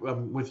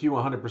I'm with you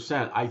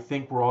 100%. I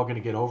think we're all going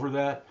to get over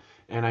that.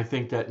 And I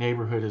think that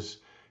neighborhood is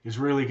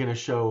really going to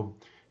show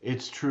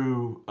its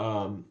true,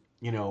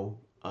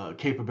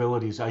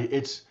 capabilities.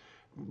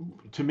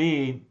 To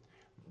me,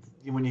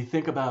 when you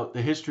think about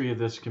the history of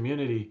this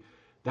community,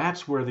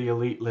 that's where the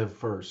elite lived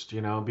first.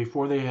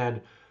 Before they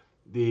had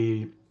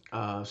the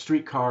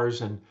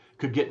streetcars and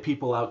could get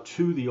people out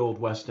to the Old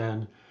West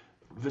End,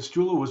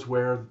 Vistula was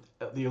where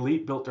the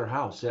elite built their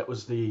house. That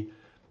was the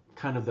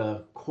kind of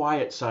the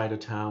quiet side of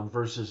town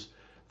versus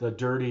the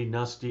dirty,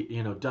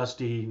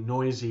 dusty,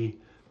 noisy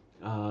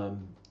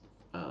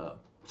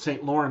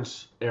St.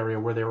 Lawrence area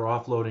where they were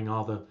offloading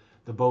all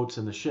the boats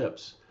and the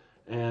ships.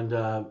 And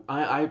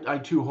I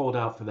too hold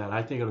out for that.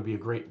 I think it'll be a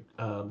great,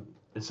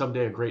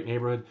 someday a great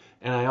neighborhood.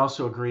 And I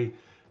also agree,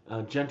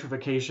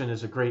 gentrification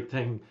is a great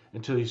thing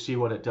until you see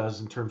what it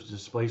does in terms of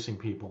displacing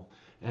people.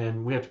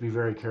 And we have to be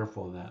very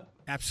careful of that.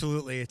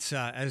 Absolutely. It's,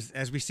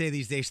 as we say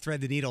these days,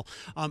 thread the needle.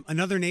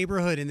 Another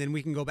neighborhood, and then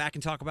we can go back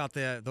and talk about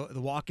the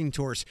walking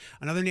tours.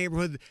 Another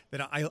neighborhood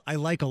that I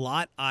like a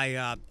lot.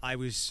 I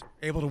was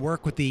able to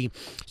work with the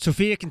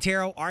Sophia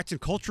Quintero Arts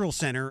and Cultural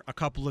Center a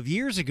couple of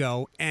years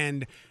ago,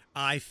 and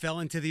I fell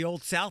into the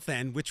Old South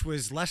End, which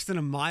was less than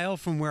a mile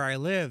from where I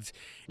lived.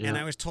 Yeah. And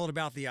I was told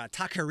about the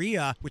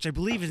taqueria, which I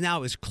believe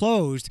is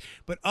closed.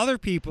 But other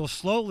people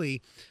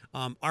slowly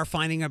are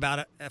finding out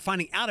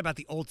about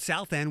the Old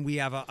South End. We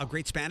have a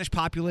great Spanish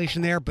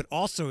population there, but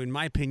also, in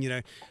my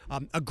opinion,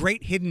 a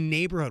great hidden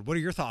neighborhood. What are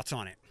your thoughts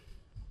on it?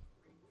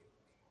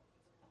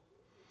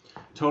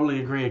 Totally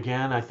agree.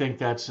 Again, I think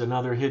that's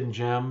another hidden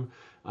gem.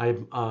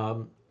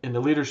 in the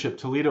Leadership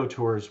Toledo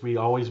tours, we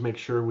always make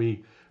sure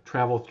we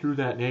travel through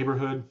that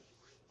neighborhood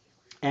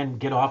and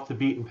get off the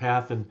beaten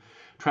path and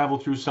travel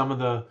through some of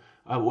the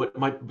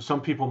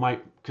some people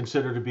might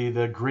consider to be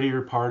the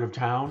grittier part of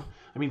town.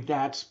 I mean,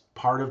 that's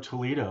part of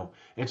Toledo.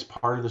 It's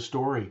part of the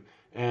story.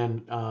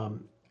 And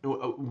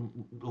the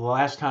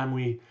last time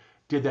we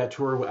did that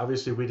tour,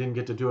 obviously we didn't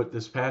get to do it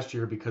this past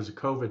year because of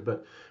COVID,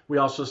 but we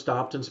also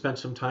stopped and spent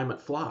some time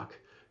at Flock.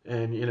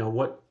 And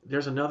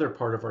there's another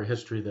part of our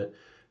history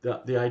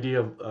that the idea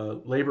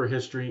of labor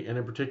history, and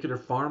in particular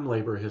farm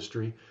labor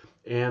history,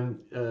 and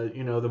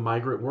the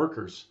migrant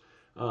workers.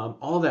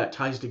 All that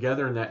ties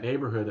together in that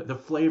neighborhood. The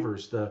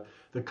flavors, the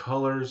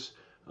colors,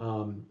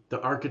 the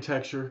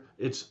architecture.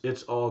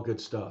 It's all good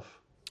stuff.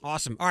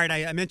 Awesome. All right,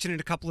 I mentioned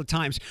it a couple of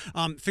times.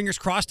 Fingers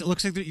crossed. It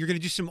looks like you're going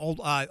to do some old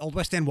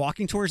West End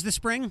walking tours this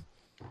spring.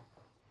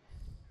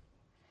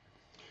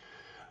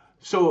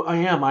 So I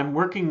am. I'm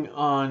working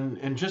on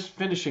and just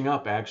finishing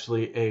up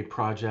actually a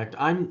project.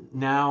 I'm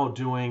now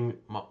doing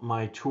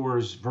my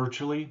tours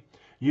virtually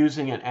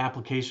using an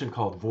application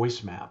called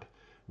VoiceMap,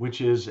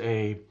 which is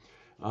a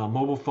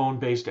mobile phone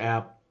based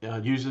app,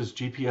 uses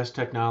GPS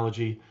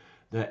technology.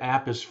 The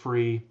app is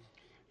free.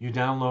 You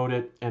download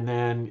it, and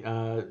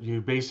then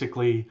you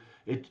basically,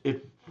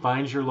 it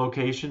finds your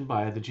location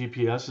by the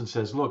GPS and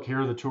says, look,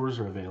 here are the tours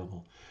are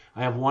available.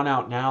 I have one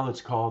out now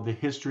that's called The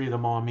History of the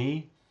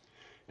Maumee,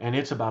 and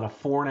it's about a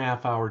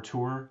 4.5 hour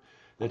tour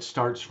that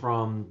starts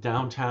from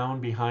downtown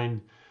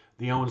behind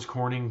the Owens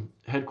Corning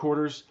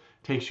headquarters,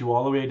 takes you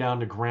all the way down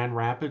to Grand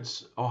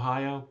Rapids,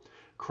 Ohio,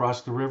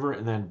 across the river,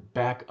 and then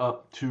back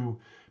up to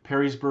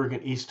Perrysburg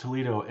and East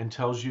Toledo, and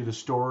tells you the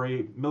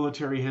story,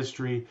 military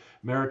history,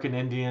 American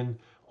Indian,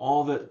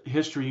 all the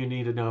history you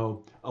need to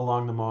know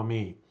along the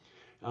Maumee.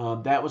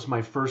 That was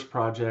my first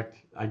project.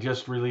 I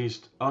just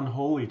released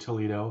Unholy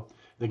Toledo,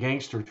 the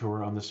gangster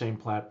tour, on the same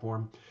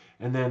platform.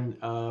 And then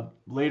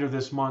later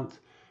this month,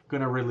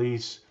 going to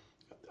release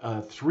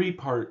a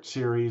 3-part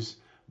series,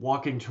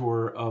 walking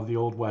tour of the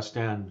Old West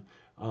End,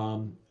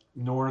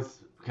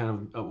 north,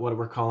 kind of what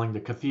we're calling the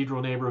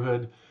Cathedral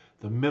neighborhood,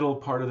 the middle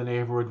part of the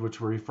neighborhood, which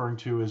we're referring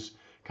to as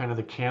kind of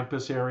the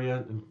campus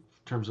area in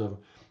terms of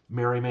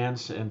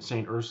Merryman's and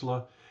St.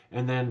 Ursula,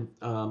 and then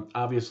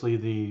obviously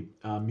the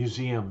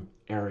museum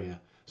area.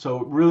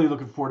 So really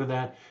looking forward to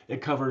that.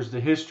 It covers the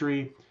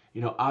history,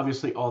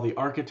 obviously all the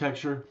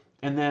architecture,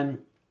 and then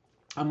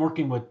I'm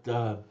working with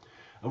a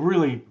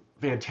really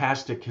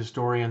fantastic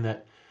historian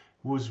that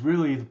was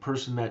really the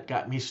person that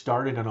got me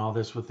started on all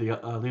this with the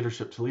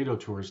Leadership Toledo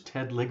tours,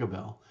 Ted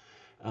Ligabell.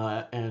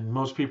 And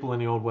most people in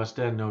the Old West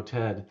End know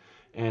Ted.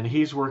 And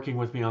he's working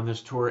with me on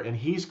this tour, and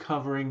he's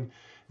covering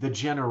the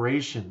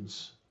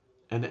generations,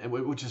 and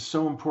which is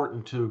so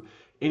important to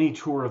any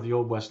tour of the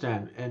Old West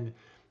End. And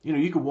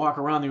you could walk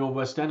around the Old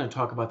West End and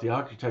talk about the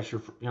architecture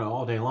for,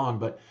 all day long,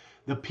 but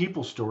the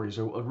people stories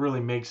are what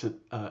really makes it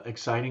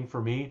exciting for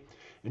me.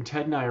 And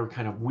Ted and I are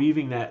kind of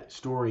weaving that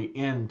story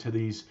into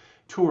these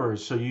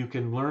tours so you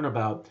can learn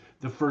about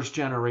the first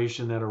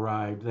generation that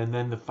arrived, and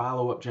then the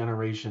follow-up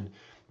generation,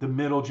 the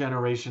middle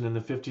generation in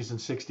the 50s and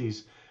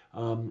 60s,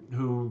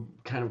 who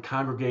kind of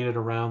congregated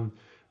around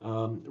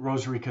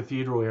Rosary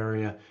Cathedral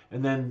area,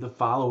 and then the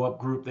follow-up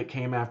group that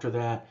came after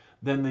that,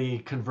 then the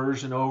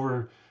conversion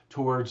over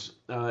towards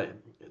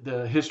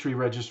the history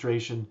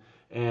registration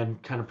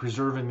and kind of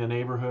preserving the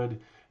neighborhood,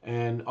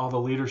 and all the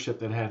leadership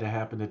that had to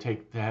happen to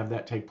have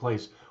that take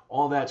place.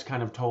 All that's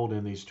kind of told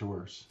in these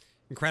tours.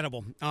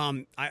 Incredible.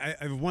 I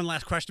have one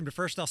last question, but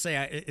first I'll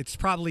say it's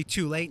probably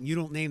too late, and you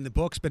don't name the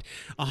books, but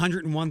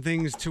 101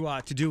 things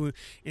to do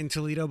in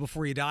Toledo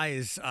before you die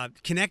is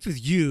connect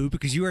with you,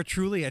 because you are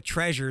truly a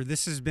treasure.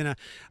 This has been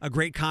a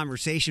great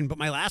conversation. But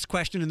my last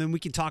question, and then we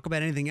can talk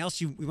about anything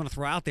else we want to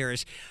throw out there,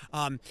 is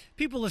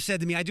people have said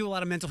to me, I do a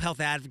lot of mental health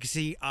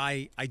advocacy.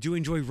 I do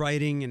enjoy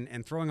writing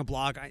and throwing a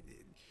blog.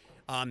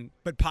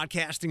 But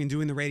podcasting and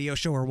doing the radio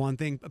show are one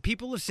thing. But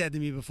people have said to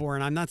me before,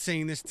 and I'm not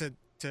saying this to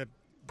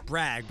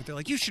brag, but they're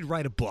like, you should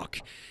write a book.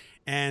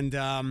 And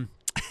I've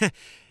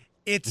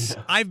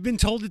been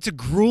told it's a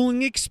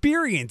grueling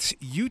experience.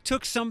 You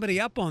took somebody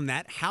up on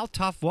that. How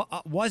tough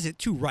was it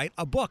to write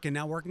a book and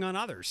now working on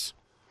others?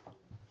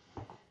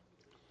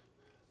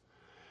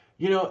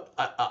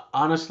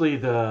 Honestly,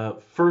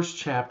 the first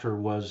chapter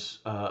was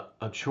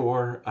a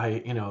chore.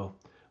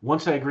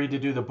 Once I agreed to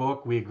do the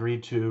book,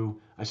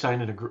 I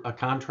signed a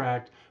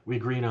contract. We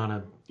agreed on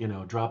a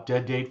drop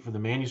dead date for the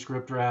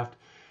manuscript draft.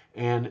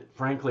 And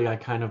frankly, I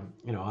kind of,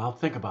 I'll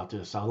think about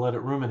this. I'll let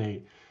it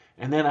ruminate.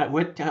 And then I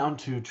went down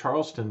to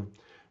Charleston,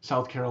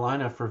 South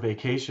Carolina for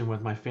vacation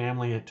with my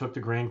family. I took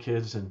the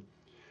grandkids, and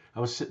I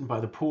was sitting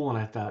by the pool, and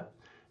I thought,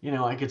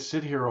 I could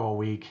sit here all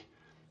week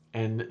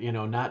and,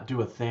 not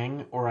do a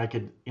thing, or I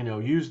could,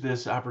 use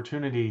this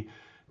opportunity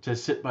to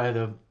sit by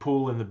the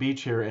pool in the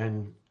beach here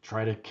and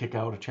try to kick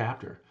out a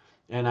chapter.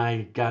 And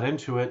I got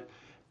into it,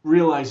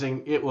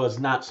 realizing it was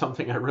not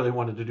something I really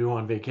wanted to do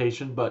on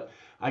vacation, but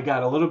I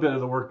got a little bit of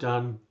the work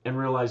done and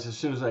realized as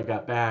soon as I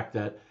got back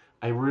that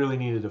I really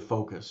needed to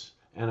focus.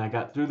 And I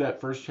got through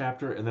that first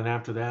chapter, and then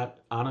after that,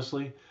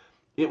 honestly,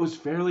 it was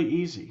fairly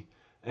easy.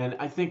 And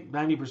I think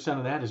 90%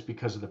 of that is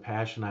because of the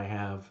passion I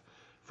have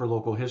for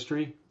local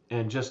history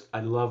and just I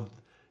love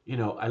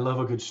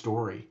a good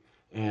story.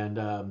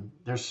 And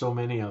there's so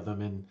many of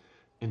them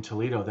in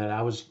Toledo that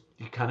I was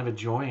kind of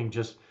enjoying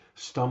just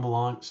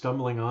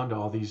stumbling onto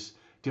all these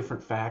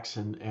different facts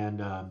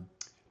and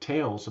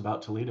tales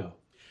about Toledo.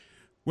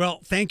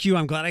 Well, thank you.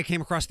 I'm glad I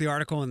came across the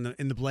article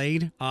in the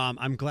Blade.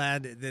 I'm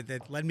glad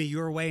that led me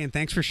your way, and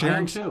thanks for I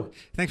am sharing. too.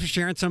 Thanks for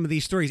sharing some of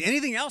these stories.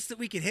 Anything else that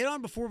we could hit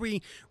on before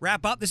we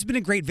wrap up? This has been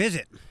a great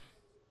visit.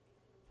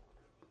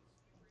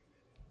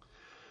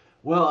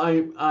 Well,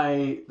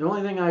 the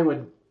only thing I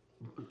would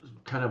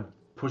kind of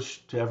push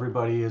to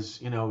everybody is,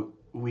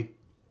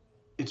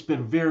 it's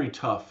been very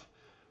tough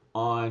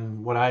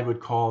on what I would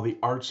call the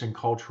arts and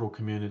cultural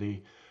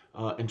community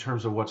in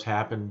terms of what's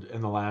happened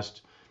in the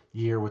last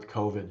year with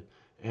COVID.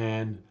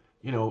 And,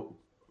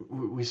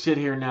 we sit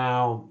here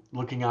now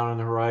looking out on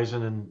the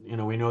horizon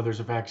and, we know there's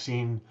a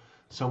vaccine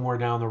somewhere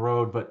down the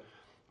road. But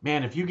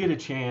man, if you get a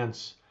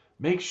chance,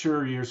 make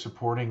sure you're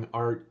supporting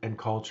art and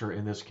culture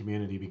in this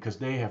community because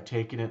they have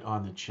taken it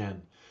on the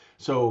chin.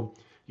 So,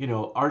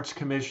 Arts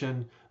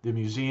Commission, the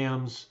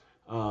museums,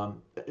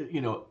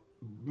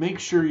 make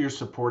sure you're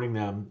supporting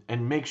them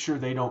and make sure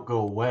they don't go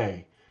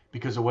away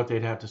because of what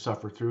they'd have to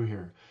suffer through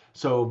here.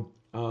 So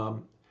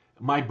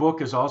my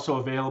book is also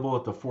available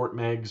at the Fort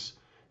Meigs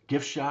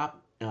gift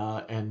shop.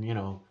 And,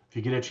 if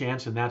you get a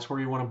chance and that's where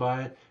you want to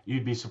buy it,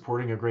 you'd be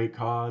supporting a great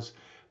cause.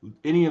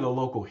 Any of the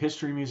local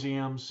history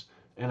museums,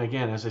 and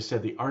again, as I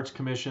said, the Arts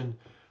Commission,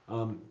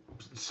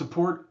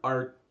 support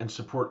art and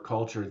support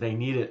culture. They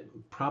need it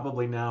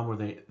probably now more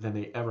than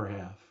they ever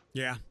have.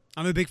 Yeah.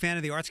 I'm a big fan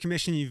of the Arts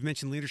Commission. You've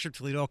mentioned Leadership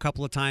Toledo a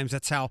couple of times.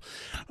 That's how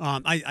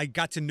I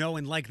got to know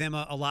and like them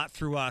a lot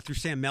through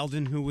Sam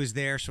Meldon, who was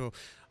there. So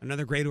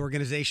another great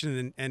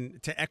organization.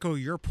 And to echo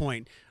your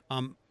point,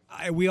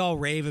 we all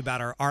rave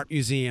about our art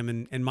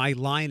museum, and my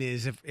line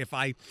is if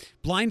I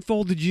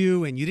blindfolded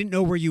you and you didn't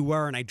know where you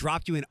were and I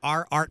dropped you in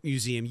our art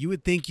museum, you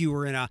would think you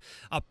were in a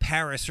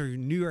Paris or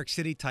New York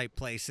City type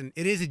place. And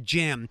it is a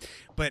gem,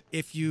 but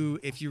if you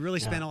really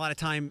spend a lot of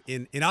time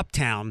in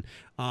Uptown,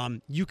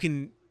 you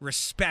can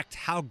respect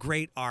how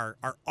great our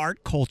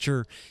art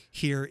culture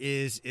here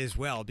is as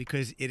well,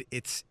 because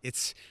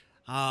it's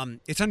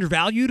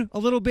undervalued a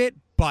little bit,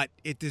 but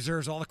it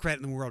deserves all the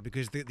credit in the world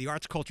because the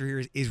arts culture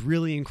here is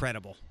really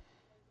incredible.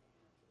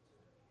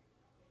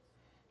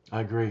 I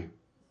agree.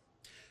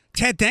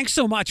 Ted, thanks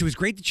so much. It was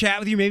great to chat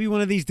with you. Maybe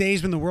one of these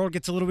days when the world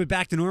gets a little bit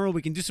back to normal,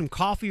 we can do some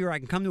coffee or I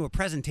can come to a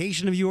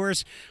presentation of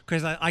yours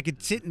because I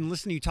could sit and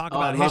listen to you talk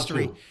about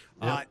history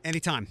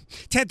anytime.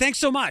 Ted, thanks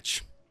so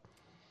much.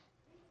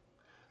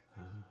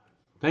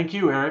 Thank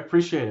you, Eric.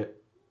 Appreciate it.